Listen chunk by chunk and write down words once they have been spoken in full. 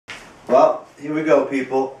Well, here we go,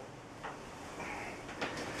 people.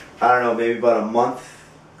 I don't know, maybe about a month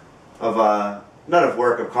of, not of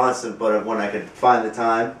work, of constant, but of when I could find the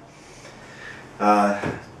time.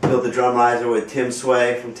 Built the drum riser with Tim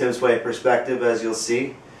Sway, from Tim Sway Perspective, as you'll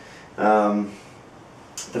see. The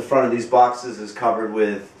front of these boxes is covered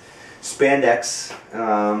with spandex.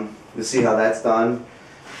 You'll see how that's done.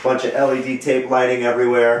 Bunch of LED tape lighting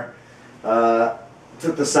everywhere.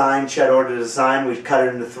 Took the sign, Chet ordered a sign, we cut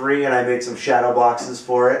it into 3, and I made some shadow boxes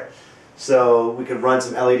for it so we could run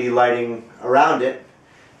some LED lighting around it.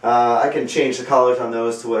 I can change the colors on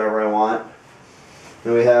those to whatever I want.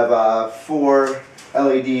 Then we have 4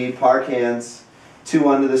 LED par cans, 2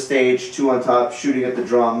 under the stage, 2 on top, shooting at the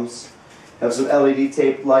drums. Have some LED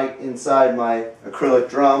tape light inside my acrylic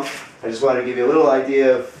drum. I just want to give you a little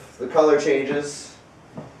idea of the color changes.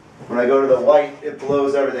 When I go to the white, it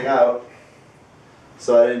blows everything out.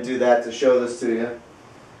 So I didn't do that to show this to you.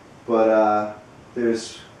 But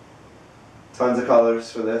there's tons of colors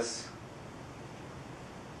for this.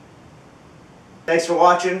 Thanks for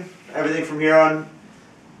watching. Everything from here on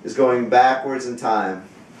is going backwards in time.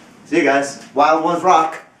 See you guys. Wild Ones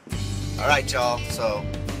rock. Alright, y'all. So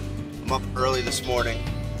I'm up early this morning.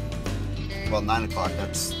 Well, 9 o'clock.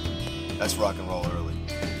 That's rock and roll early.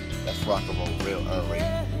 That's rock and roll real early.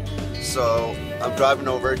 So I'm driving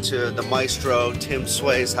over to the maestro Tim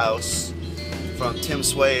Sway's house from Tim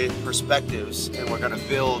Sway Perspectives, and we're gonna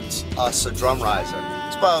build us a drum riser.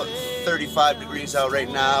 It's about 35 degrees out right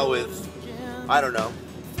now with, I don't know,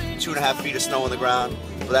 2.5 feet of snow on the ground,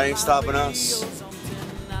 but that ain't stopping us.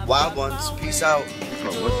 Wild Ones, peace out.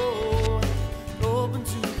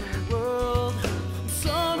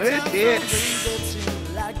 What is this?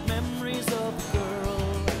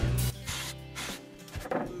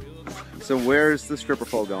 So where's the stripper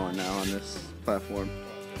pole going now on this platform?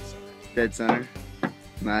 Dead center.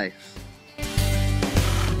 Nice.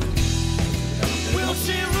 Will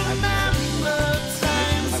she remember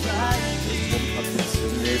times like these?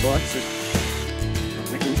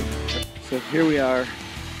 So here we are. We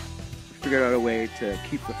figured out a way to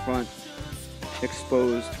keep the front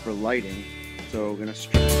exposed for lighting. So we're gonna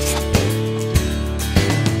strip. I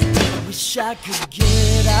wish I could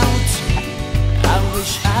get out. I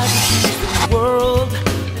wish I could change the world.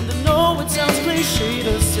 And I know it sounds cliche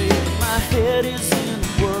to say that my head is in the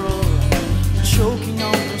world, choking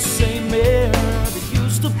on the same air that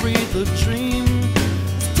used to breathe a dream.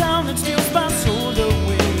 This town that steals my soul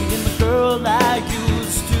away, and the girl I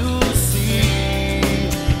used to see.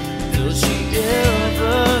 Does she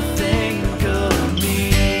ever think of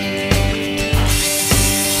me?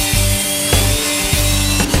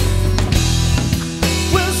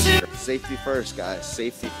 Will she? Safety first, guys.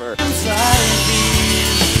 Safety first.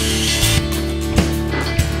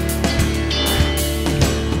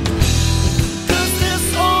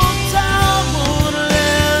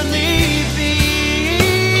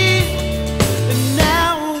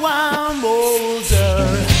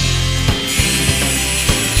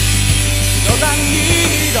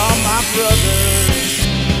 Brothers,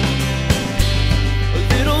 a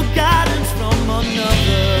little guidance from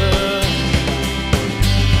another,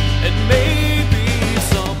 and maybe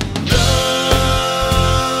some love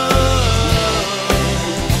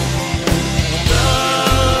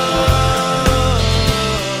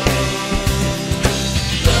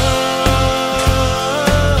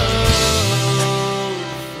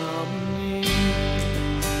from me.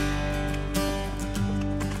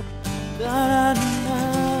 Da-da-da-da.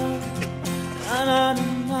 Na, na, na.